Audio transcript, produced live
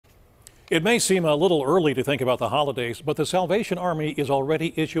It may seem a little early to think about the holidays, but the Salvation Army is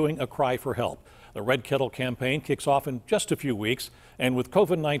already issuing a cry for help. The Red Kettle campaign kicks off in just a few weeks, and with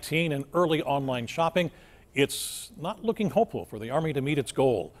COVID-19 and early online shopping, it's not looking hopeful for the Army to meet its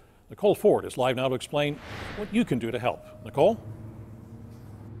goal. Nicole Ford is live now to explain what you can do to help. Nicole?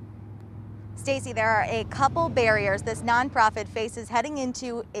 Stacy, there are a couple barriers this nonprofit faces heading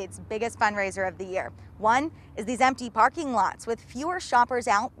into its biggest fundraiser of the year. One is these empty parking lots with fewer shoppers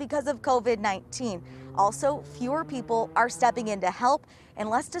out because of COVID-19. Also, fewer people are stepping in to help and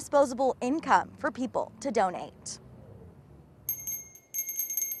less disposable income for people to donate.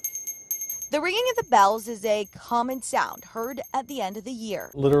 The ringing of the bells is a common sound heard at the end of the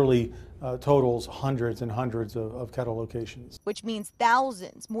year. Literally totals hundreds and hundreds of Kettle locations. Which means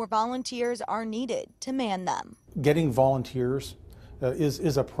thousands more volunteers are needed to man them. Getting volunteers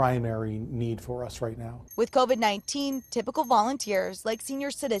is a primary need for us right now. With COVID-19, typical volunteers like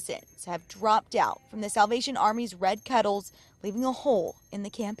senior citizens have dropped out from the Salvation Army's Red Kettles, leaving a hole in the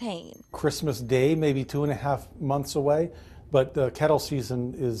campaign. Christmas Day, maybe 2.5 months away. But the Kettle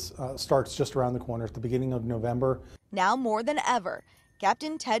season starts just around the corner at the beginning of November. Now more than ever,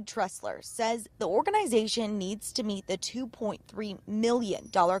 Captain Ted Tressler says the organization needs to meet the $2.3 million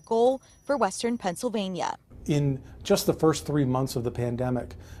goal for Western Pennsylvania. In just the first 3 months of the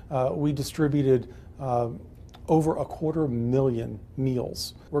pandemic, we distributed over 250,000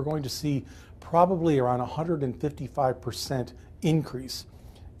 meals. We're going to see probably around 155% increase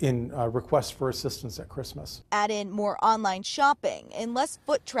in requests for assistance at Christmas. Add in more online shopping and less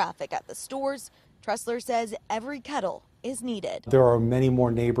foot traffic at the stores. Tressler says every kettle is needed. There are many more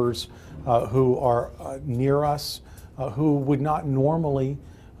neighbors who are near us who would not normally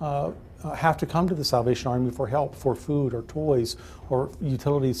have to come to the Salvation Army for help, for food or toys or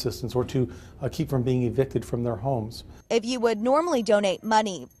utility assistance, or to keep from being evicted from their homes. If you would normally donate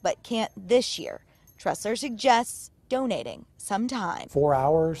money but can't this year, Tressler suggests donating sometime. 4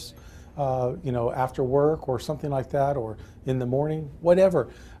 hours, after work or something like that, or in the morning, whatever.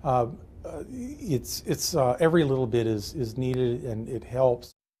 It's every little bit is needed, and it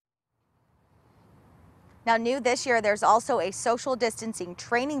helps. Now, new this year, there's also a social distancing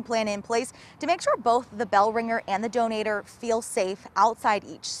training plan in place to make sure both the bell ringer and the donator feel safe outside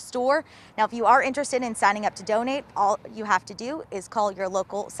each store. Now, if you are interested in signing up to donate, all you have to do is call your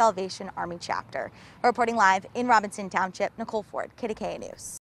local Salvation Army chapter. Reporting live in Robinson Township, Nicole Ford, KDKA News.